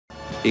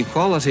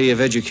Equality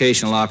of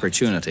educational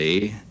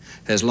opportunity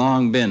has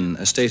long been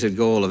a stated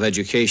goal of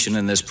education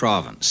in this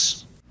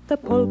province. The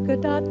polka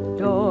dot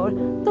door,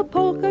 the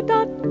polka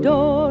dot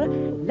door.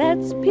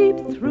 Let's peep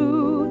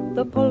through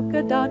the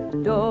polka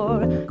dot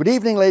door. Good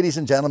evening, ladies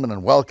and gentlemen,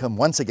 and welcome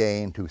once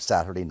again to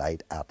Saturday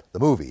Night at the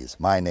Movies.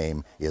 My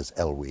name is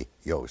Elwy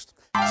Yost.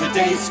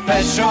 Today's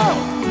special,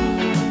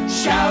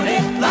 shout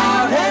it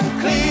loud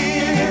and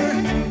clear.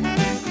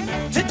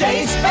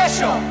 Today's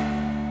special.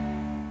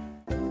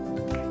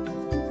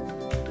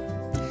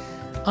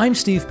 I'm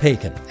Steve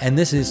Paikin, and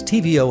this is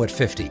TVO at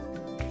 50.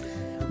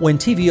 When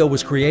TVO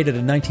was created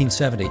in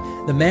 1970,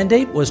 the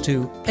mandate was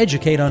to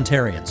educate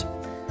Ontarians.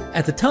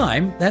 At the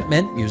time, that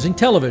meant using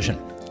television,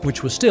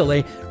 which was still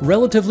a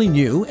relatively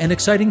new and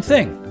exciting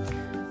thing.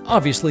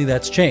 Obviously,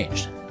 that's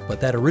changed,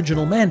 but that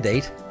original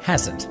mandate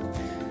hasn't.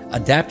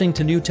 Adapting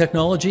to new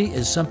technology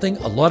is something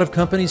a lot of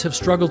companies have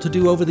struggled to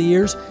do over the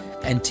years,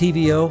 and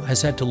TVO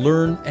has had to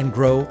learn and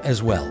grow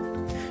as well.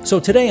 So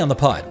today on the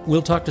pod,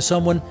 we'll talk to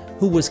someone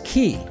who was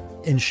key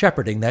in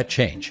shepherding that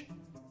change.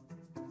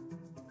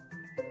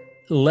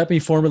 Let me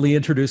formally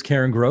introduce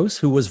Karen Gross,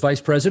 who was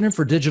Vice President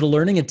for Digital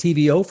Learning at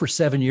TVO for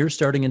 7 years,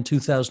 starting in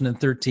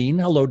 2013.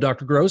 Hello,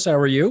 Dr. Gross. How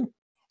are you?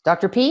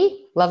 Dr.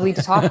 P, lovely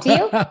to talk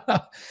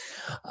to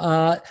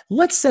you.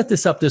 Let's set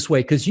this up this way,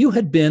 because you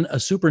had been a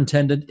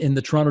superintendent in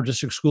the Toronto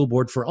District School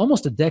Board for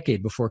almost a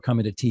decade before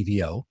coming to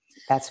TVO.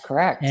 That's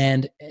correct.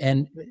 And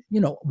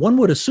you know, one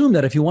would assume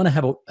that if you want to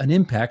have an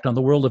impact on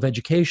the world of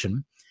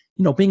education,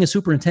 you know, being a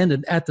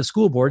superintendent at the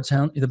school board,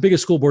 the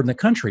biggest school board in the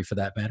country for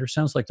that matter,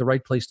 sounds like the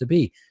right place to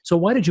be. So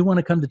why did you want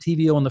to come to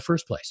TVO in the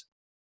first place?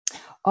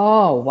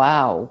 Oh,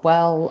 wow.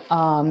 Well,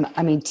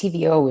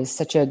 TVO is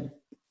such a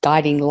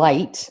guiding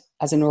light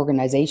as an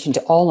organization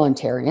to all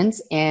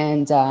Ontarians.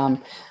 And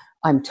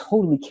I'm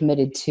totally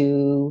committed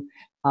to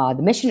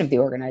the mission of the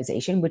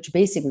organization, which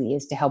basically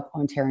is to help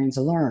Ontarians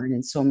learn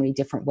in so many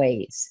different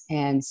ways.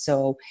 And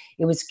so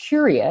it was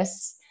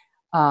curious.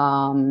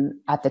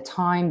 At the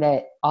time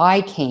that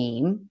I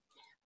came,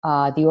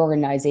 the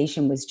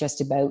organization was just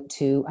about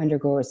to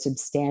undergo a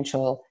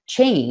substantial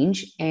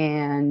change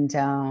and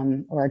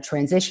or a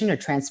transition or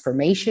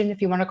transformation,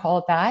 if you want to call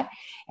it that.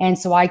 And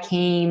so I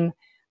came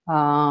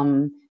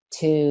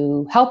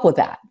to help with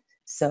that.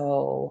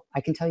 So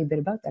I can tell you a bit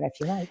about that if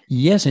you like.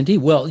 Yes, indeed.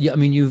 Well, yeah, I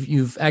mean,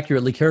 you've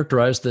accurately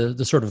characterized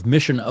the sort of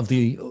mission of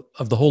the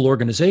whole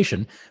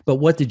organization. But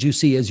what did you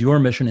see as your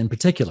mission in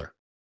particular?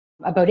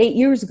 About 8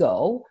 years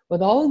ago,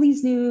 with all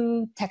these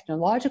new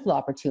technological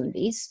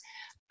opportunities,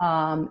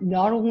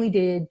 not only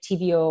did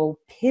TVO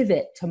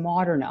pivot to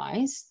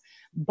modernize,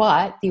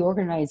 but the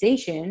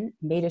organization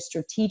made a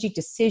strategic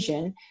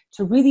decision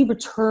to really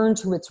return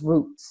to its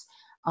roots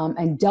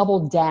and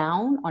double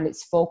down on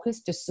its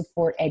focus to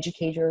support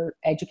educators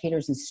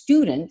and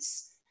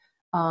students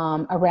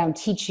around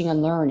teaching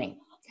and learning.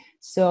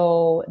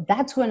 So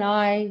that's when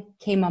I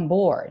came on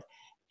board.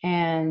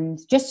 And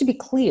just to be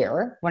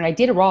clear, when I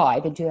did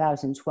arrive in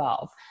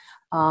 2012,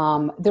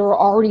 there were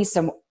already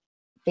some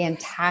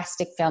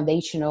fantastic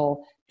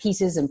foundational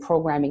pieces and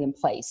programming in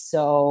place.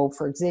 So,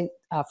 for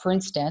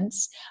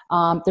instance,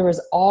 there was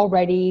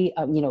already,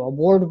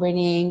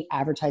 award-winning,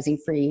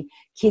 advertising-free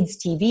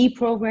kids' TV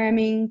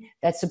programming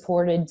that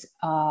supported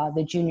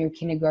the junior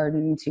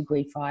kindergarten to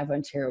grade 5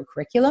 Ontario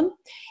curriculum,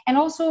 and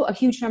also a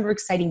huge number of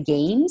exciting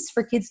games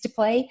for kids to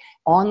play,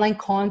 online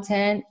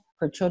content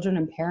for children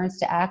and parents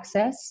to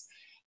access,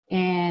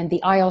 and the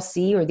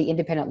ILC, or the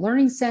Independent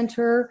Learning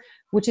Centre,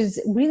 which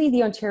is really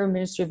the Ontario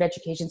Ministry of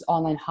Education's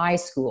online high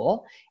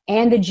school,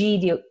 and the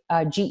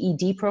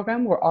GED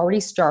program were already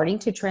starting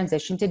to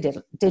transition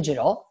to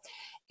digital.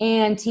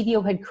 And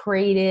TVO had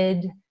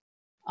created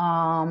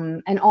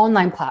an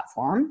online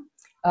platform.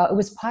 It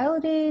was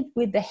piloted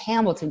with the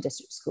Hamilton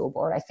District School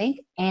Board, I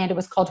think, and it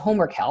was called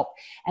Homework Help,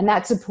 and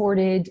that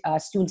supported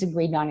students in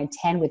grade 9 and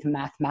 10 with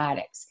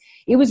mathematics.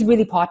 It was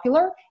really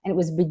popular, and it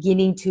was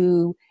beginning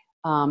to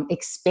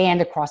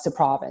expand across the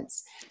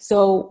province.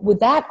 So with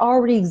that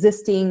already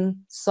existing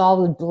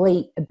solid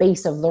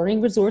base of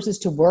learning resources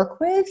to work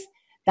with,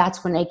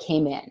 that's when I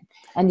came in.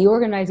 And the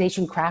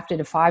organization crafted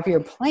a 5-year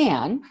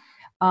plan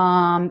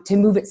to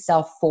move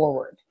itself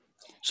forward.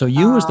 So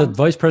you as the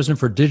Vice President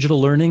for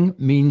Digital Learning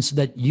means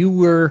that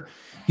you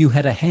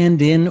had a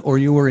hand in, or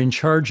you were in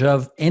charge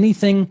of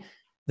anything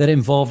that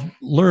involved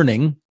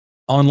learning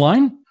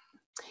online?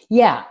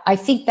 Yeah, I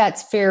think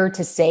that's fair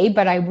to say,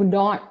 but I would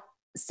not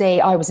say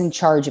I was in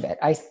charge of it.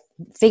 I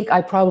think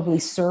I probably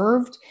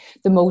served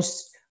the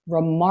most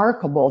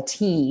remarkable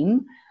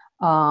team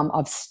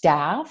of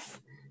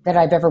staff that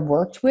I've ever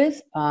worked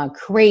with,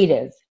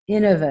 creative,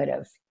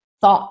 innovative,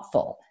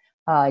 thoughtful,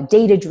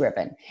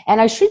 data-driven. And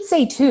I should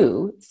say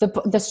too,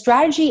 the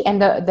strategy and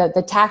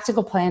the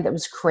tactical plan that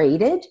was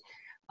created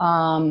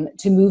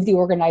to move the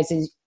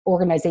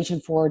organization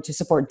forward to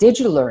support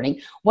digital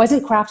learning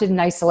wasn't crafted in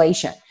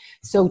isolation.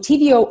 So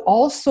TVO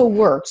also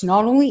worked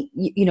not only,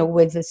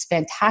 with this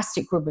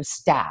fantastic group of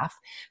staff,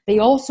 they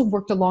also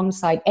worked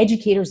alongside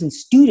educators and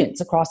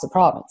students across the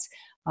province.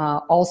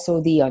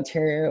 also the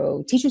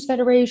Ontario Teachers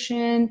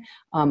Federation,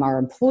 our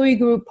employee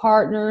group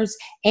partners,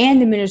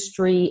 and the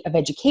Ministry of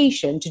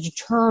Education to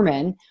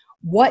determine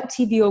what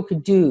TVO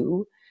could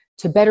do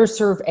to better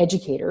serve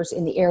educators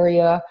in the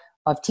area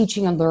of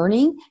teaching and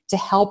learning to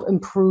help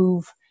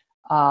improve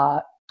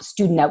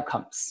student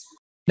outcomes.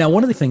 Now,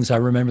 one of the things I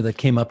remember that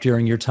came up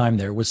during your time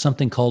there was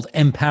something called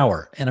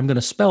Empower. And I'm going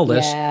to spell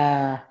this.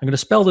 Yeah. I'm going to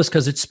spell this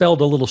because it's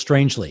spelled a little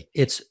strangely.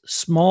 It's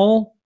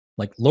small,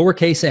 like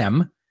lowercase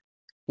m,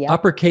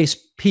 uppercase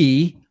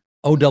P,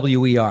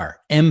 O-W-E-R,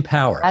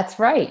 Empower. That's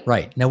right.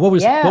 Right. Now, what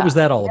was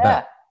that all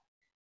about?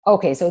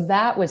 Okay, so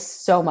that was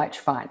so much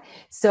fun.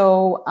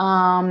 So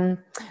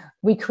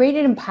we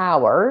created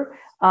Empower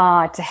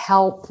to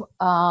help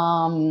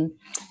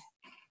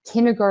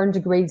kindergarten to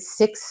grade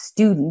 6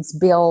 students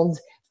build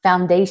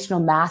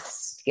foundational math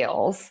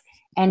skills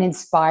and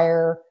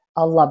inspire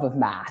a love of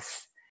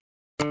math.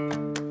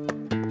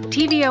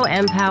 TVO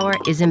Empower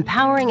is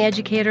empowering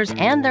educators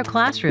and their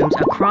classrooms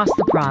across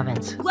the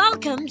province.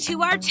 Welcome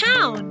to our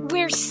town.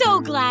 We're so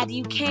glad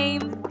you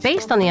came.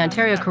 Based on the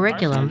Ontario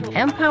curriculum,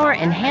 Empower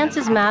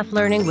enhances math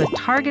learning with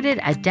targeted,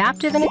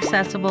 adaptive and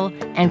accessible,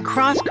 and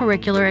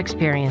cross-curricular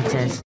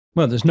experiences.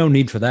 Well, there's no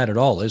need for that at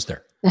all, is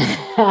there?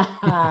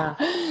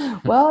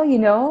 Well,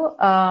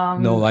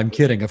 no, I'm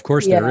kidding. Of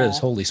course there is.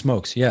 Holy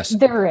smokes. Yes.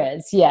 There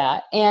is.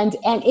 Yeah. And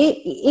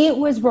it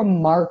was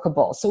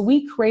remarkable. So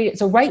we created,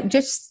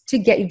 just to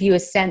give you a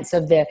sense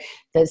of the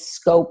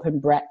scope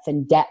and breadth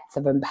and depth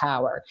of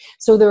Empower.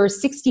 So there are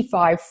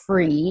 65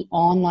 free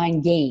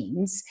online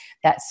games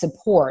that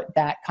support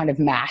that kind of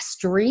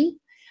mastery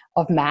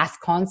of math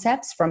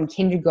concepts from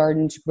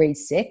kindergarten to grade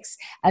 6,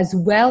 as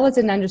well as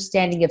an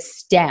understanding of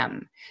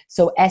STEM.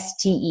 So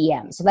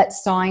STEM. So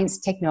that's science,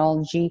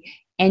 technology,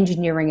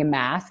 engineering and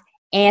math,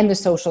 and the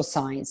social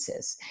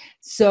sciences.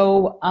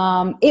 So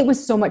it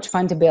was so much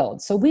fun to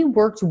build. So we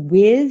worked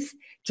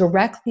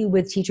directly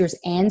with teachers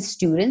and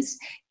students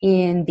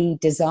in the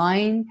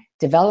design,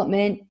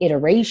 development,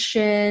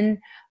 iteration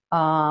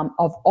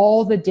of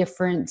all the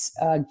different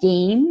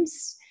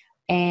games,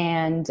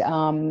 and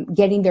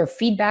getting their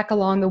feedback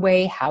along the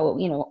way, how,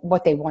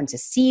 what they want to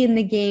see in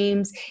the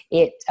games.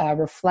 It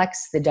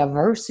reflects the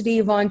diversity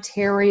of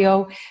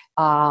Ontario,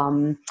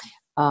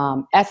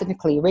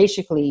 ethnically,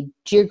 racially,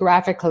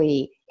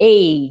 geographically,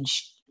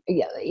 age.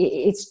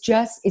 It's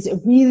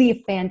really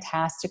a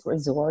fantastic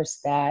resource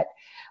that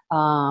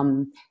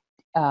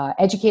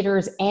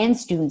educators and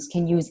students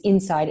can use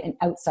inside and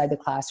outside the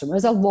classroom. It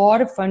was a lot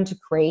of fun to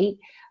create,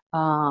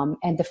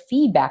 and the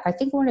feedback. I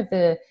think one of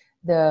the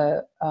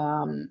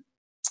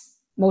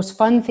most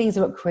fun things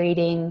about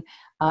creating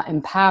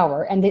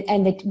Empower, and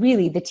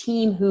the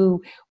team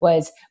who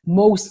was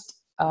most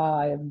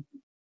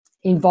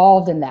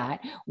involved in that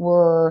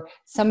were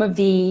some of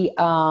the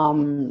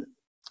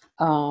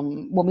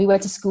when we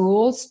went to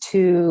schools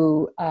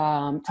to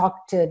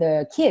talk to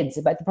the kids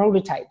about the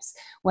prototypes,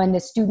 when the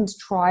students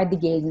tried the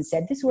games and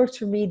said, this works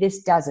for me,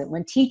 this doesn't.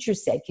 When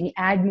teachers said, can you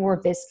add more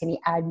of this? Can you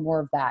add more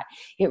of that?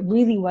 It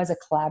really was a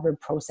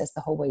collaborative process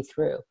the whole way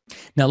through.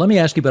 Now, let me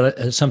ask you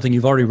about something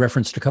you've already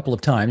referenced a couple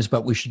of times,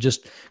 but we should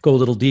just go a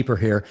little deeper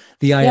here.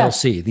 The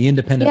ILC, the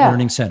Independent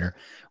Learning Center,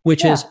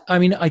 which is,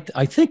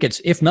 I think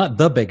it's, if not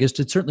the biggest,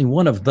 it's certainly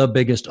one of the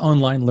biggest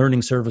online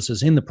learning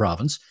services in the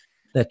province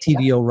that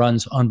TVO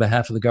runs on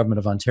behalf of the government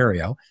of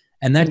Ontario.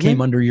 And that came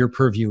under your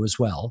purview as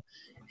well.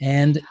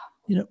 And,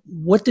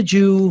 what did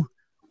you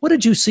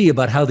see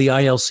about how the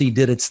ILC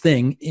did its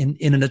thing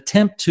in an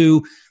attempt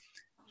to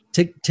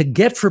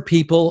get for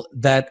people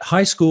that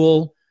high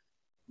school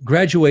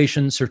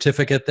graduation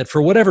certificate that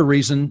for whatever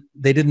reason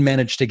they didn't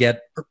manage to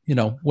get,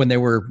 when they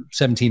were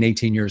 17,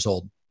 18 years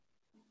old?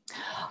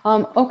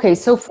 Okay,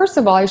 so first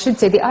of all, I should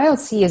say the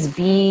ILC has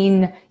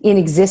been in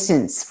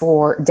existence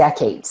for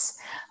decades.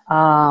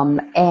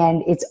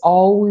 And it's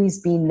always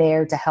been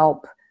there to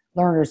help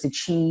learners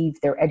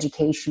achieve their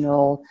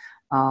educational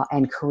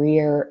and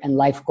career and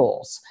life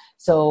goals.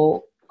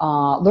 So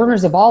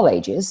learners of all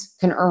ages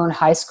can earn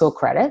high school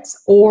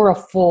credits or a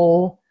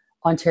full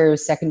Ontario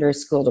secondary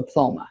school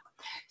diploma.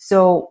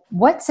 So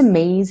what's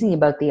amazing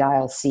about the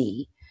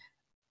ILC,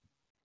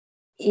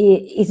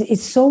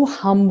 it's so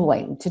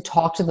humbling to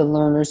talk to the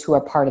learners who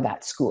are part of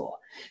that school.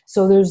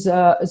 So there's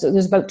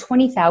about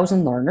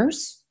 20,000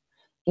 learners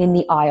in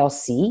the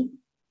ILC.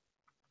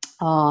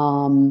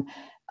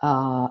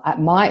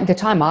 At the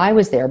time I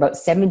was there, about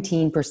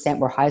 17%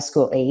 were high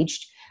school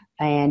aged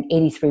and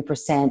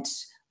 83%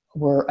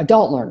 were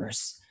adult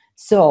learners.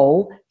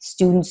 So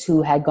students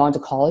who had gone to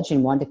college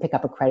and wanted to pick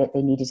up a credit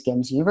they needed to get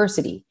into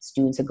university.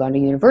 Students had gone to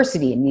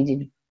university and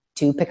needed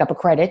to pick up a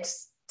credit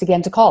to get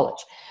into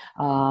college.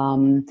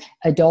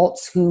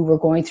 Adults who were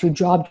going through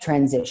job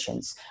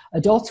transitions.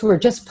 Adults who were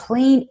just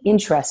plain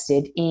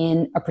interested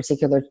in a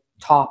particular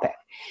topic.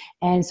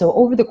 And so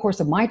over the course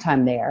of my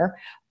time there,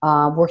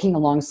 working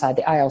alongside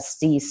the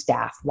ILC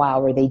staff, wow,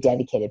 were they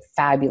dedicated,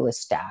 fabulous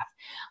staff.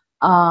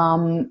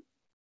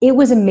 It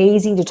was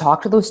amazing to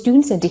talk to those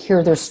students and to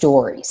hear their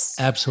stories.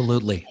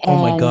 Absolutely. Oh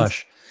my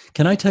gosh.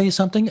 Can I tell you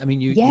something? I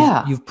mean,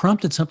 you've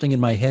prompted something in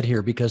my head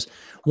here, because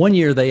one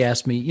year they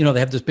asked me, they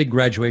have this big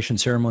graduation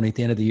ceremony at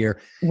the end of the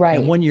year. Right.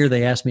 And one year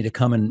they asked me to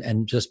come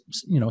and just,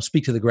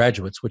 speak to the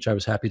graduates, which I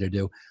was happy to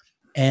do.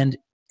 And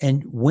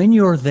when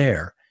you're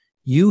there,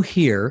 you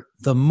hear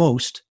the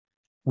most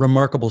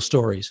remarkable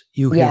stories.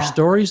 You hear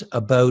stories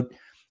about,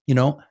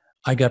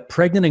 I got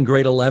pregnant in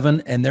grade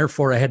 11 and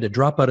therefore I had to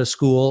drop out of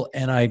school,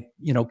 and I,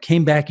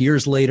 came back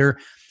years later.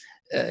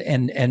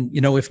 And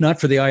if not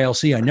for the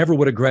ILC, I never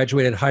would have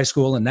graduated high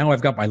school, and now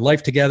I've got my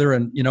life together.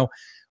 And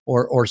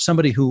or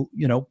somebody who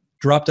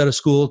dropped out of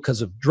school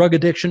because of drug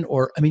addiction,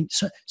 or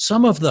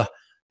some of the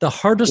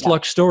hardest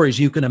luck stories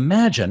you can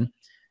imagine,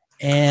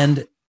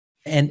 and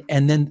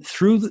then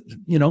through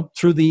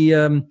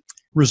the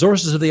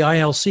resources of the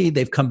ILC,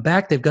 they've come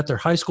back, they've got their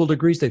high school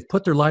degrees, they've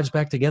put their lives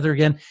back together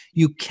again.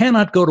 You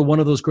cannot go to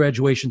one of those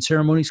graduation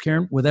ceremonies,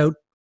 Karen, without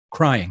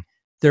crying.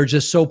 They're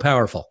just so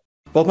powerful.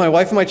 Both my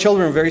wife and my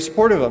children are very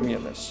supportive of me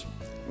in this.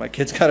 My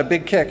kids got a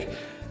big kick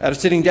out of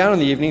sitting down in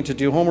the evening to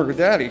do homework with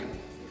Daddy.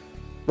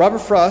 Robert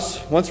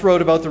Frost once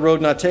wrote about the road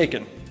not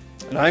taken,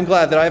 and I'm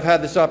glad that I've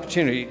had this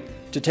opportunity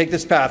to take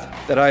this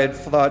path that I had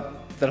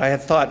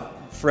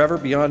thought forever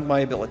beyond my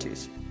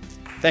abilities.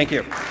 Thank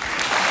you.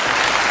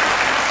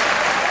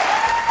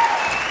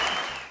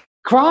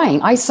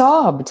 Crying, I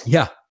sobbed.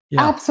 Yeah.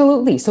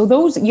 Absolutely. So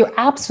you're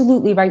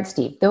absolutely right,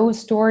 Steve. Those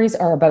stories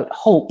are about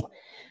hope.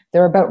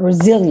 They're about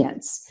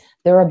resilience.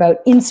 They're about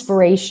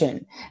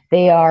inspiration.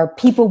 They are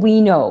people we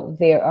know.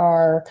 They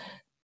are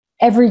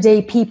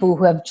everyday people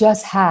who have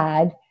just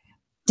had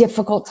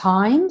difficult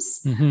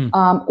times,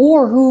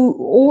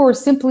 or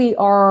simply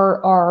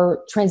are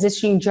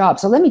transitioning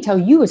jobs. So let me tell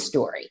you a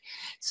story.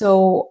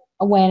 So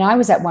when I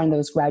was at one of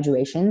those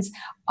graduations,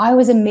 I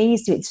was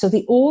amazed. So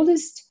the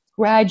oldest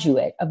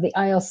graduate of the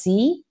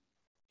ILC,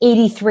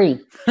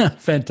 83.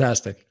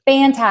 Fantastic.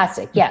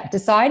 Yeah.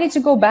 Decided to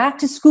go back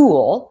to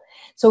school.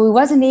 So he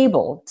wasn't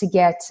able to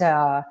get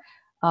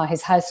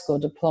his high school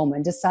diploma,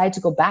 and decided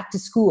to go back to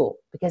school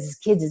because his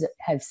kids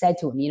have said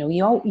to him,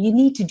 you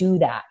need to do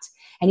that.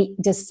 And he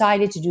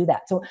decided to do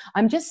that. So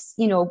I'm just,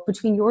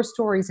 between your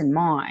stories and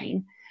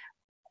mine,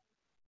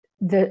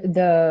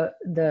 the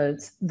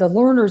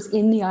learners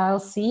in the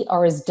ILC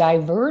are as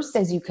diverse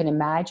as you can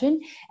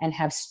imagine, and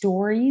have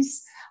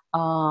stories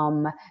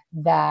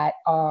that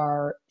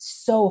are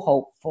so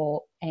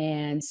hopeful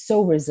and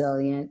so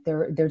resilient.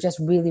 They're just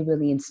really,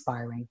 really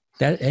inspiring.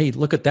 Hey,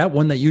 look at that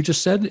one that you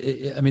just said.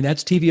 I mean,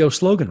 that's TVO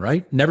slogan,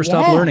 right? Never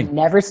stop learning.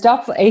 Never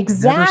stop.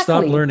 Exactly. Never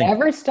stop learning.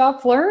 Never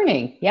stop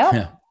learning.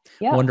 Yep.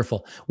 Yeah.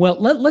 Wonderful. Well,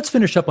 let's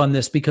finish up on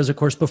this, because of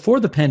course,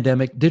 before the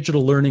pandemic,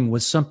 digital learning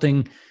was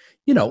something,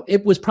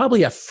 it was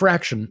probably a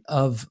fraction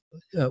of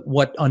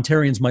what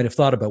Ontarians might have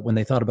thought about when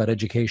they thought about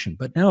education.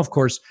 But now, of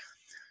course,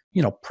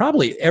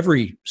 probably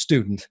every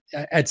student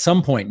at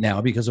some point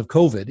now, because of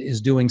COVID, is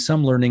doing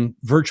some learning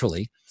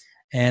virtually.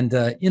 And,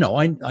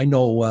 I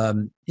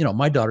know,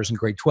 my daughter's in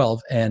grade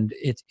 12, and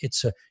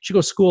she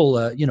goes to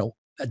school,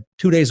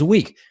 2 days a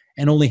week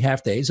and only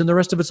half days, and the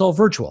rest of it's all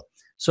virtual.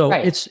 So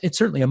it's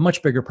certainly a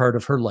much bigger part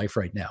of her life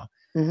right now.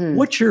 Mm-hmm.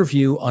 What's your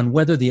view on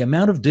whether the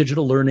amount of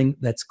digital learning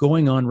that's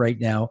going on right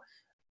now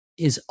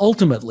is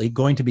ultimately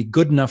going to be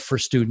good enough for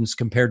students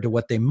compared to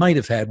what they might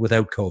have had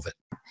without COVID?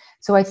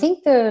 So I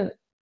think that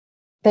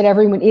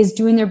everyone is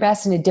doing their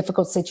best in a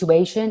difficult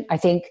situation. I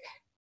think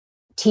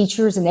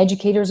teachers and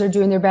educators are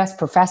doing their best,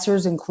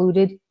 professors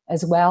included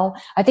as well.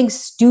 I think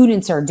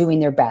students are doing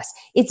their best.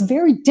 It's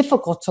very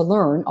difficult to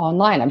learn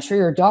online. I'm sure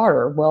your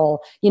daughter will,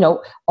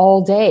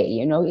 all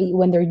day,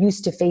 when they're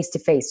used to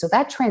face-to-face. So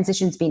that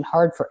transition's been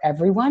hard for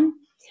everyone.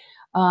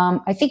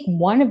 I think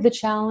one of the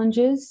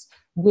challenges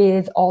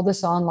with all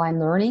this online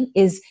learning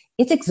is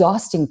it's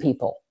exhausting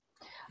people.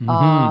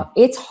 Mm-hmm.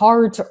 It's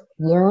hard to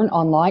learn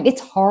online.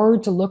 It's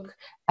hard to look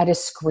at a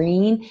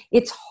screen.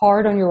 It's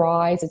hard on your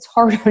eyes. It's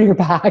hard on your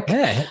back.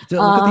 Yeah,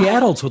 look at the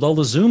adults with all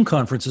the Zoom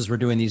conferences we're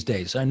doing these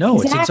days. I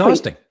know, It's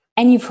exhausting.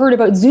 And you've heard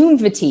about Zoom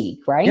fatigue,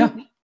 right? Yeah.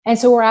 And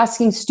so we're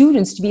asking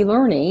students to be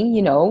learning,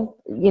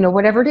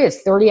 whatever it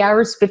is, 30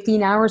 hours,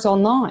 15 hours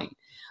online.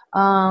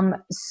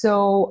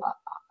 So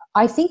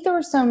I think there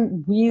are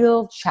some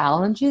real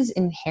challenges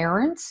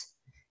inherent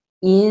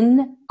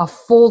in a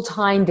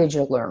full-time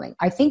digital learning.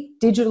 I think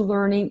digital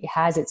learning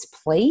has its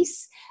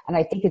place, and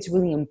I think it's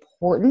really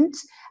important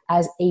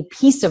as a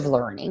piece of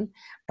learning.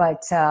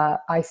 But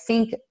I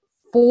think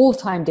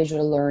full-time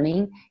digital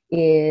learning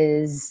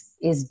is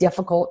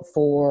difficult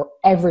for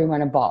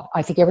everyone involved.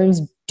 I think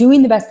everyone's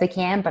doing the best they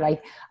can, but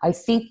I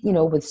think,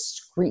 with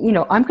screen,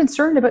 I'm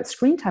concerned about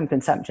screen time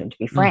consumption, to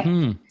be frank.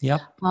 Mm-hmm.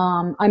 Yep.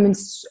 I'm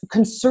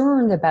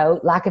concerned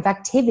about lack of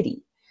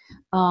activity.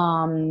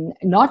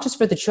 Not just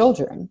for the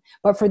children,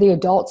 but for the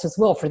adults as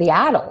well, for the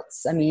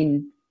adults. I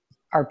mean,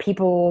 are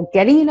people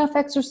getting enough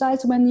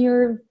exercise when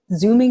you're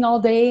Zooming all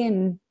day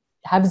and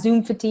have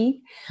Zoom fatigue?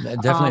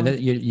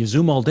 Definitely. You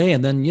Zoom all day,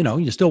 and then,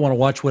 you still want to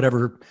watch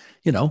whatever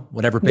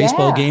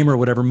baseball game or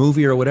whatever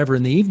movie or whatever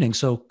in the evening.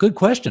 So good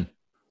question.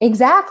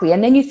 Exactly.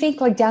 And then you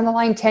think like down the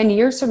line, 10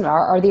 years from now,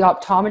 are the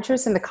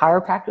optometrists and the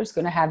chiropractors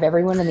going to have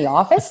everyone in the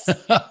office?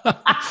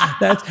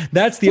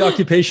 That's the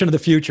occupation of the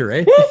future,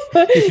 eh?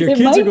 If your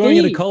kids are going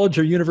into college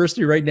or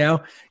university right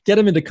now, get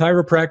them into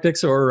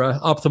chiropractics or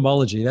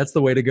ophthalmology. That's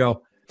the way to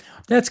go.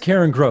 That's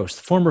Karen Gross,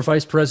 former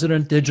Vice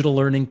President, Digital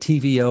Learning,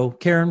 TVO.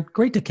 Karen,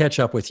 great to catch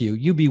up with you.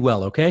 You be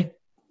well, okay?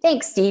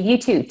 Thanks, Steve. You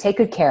too. Take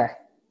good care.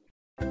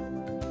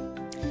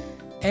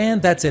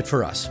 And that's it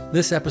for us.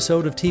 This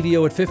episode of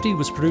TVO at 50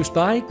 was produced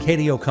by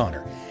Katie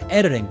O'Connor.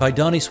 Editing by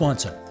Donnie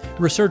Swanson.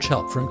 Research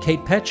help from Kate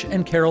Petch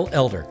and Carol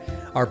Elder.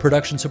 Our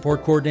production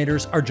support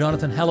coordinators are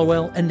Jonathan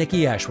Hallowell and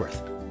Nikki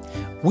Ashworth.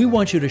 We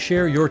want you to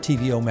share your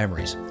TVO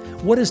memories.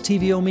 What does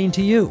TVO mean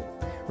to you?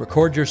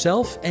 Record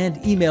yourself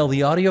and email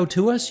the audio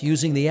to us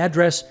using the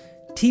address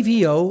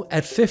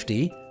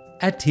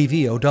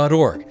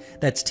tvo@50@tvo.org.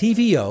 That's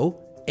TVO,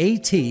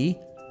 AT,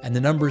 and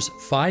the numbers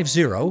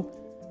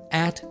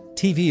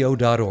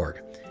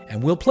 50@tvo.org.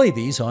 And we'll play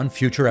these on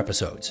future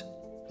episodes.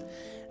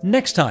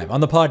 Next time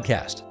on the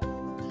podcast,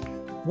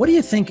 what do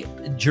you think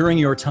during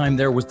your time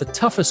there was the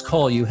toughest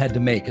call you had to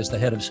make as the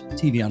head of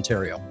TV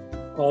Ontario?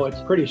 Oh,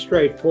 it's pretty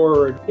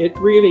straightforward. It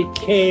really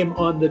came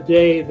on the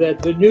day that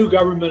the new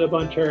government of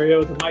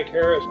Ontario, the Mike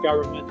Harris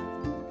government,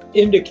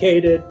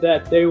 indicated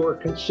that they were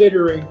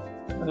considering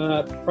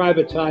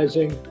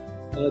privatizing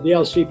the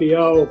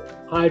LCBO,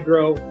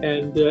 Hydro,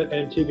 and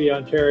TV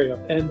Ontario.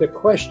 And the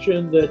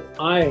question that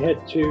I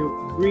had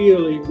to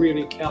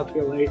really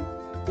calculate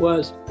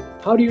was,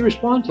 how do you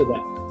respond to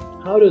that?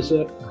 How does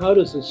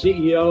the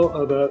CEO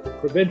of a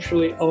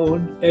provincially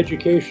owned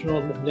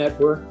educational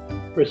network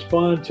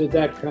respond to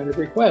that kind of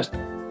request?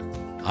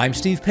 I'm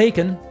Steve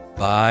Paikin.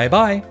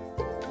 Bye-bye.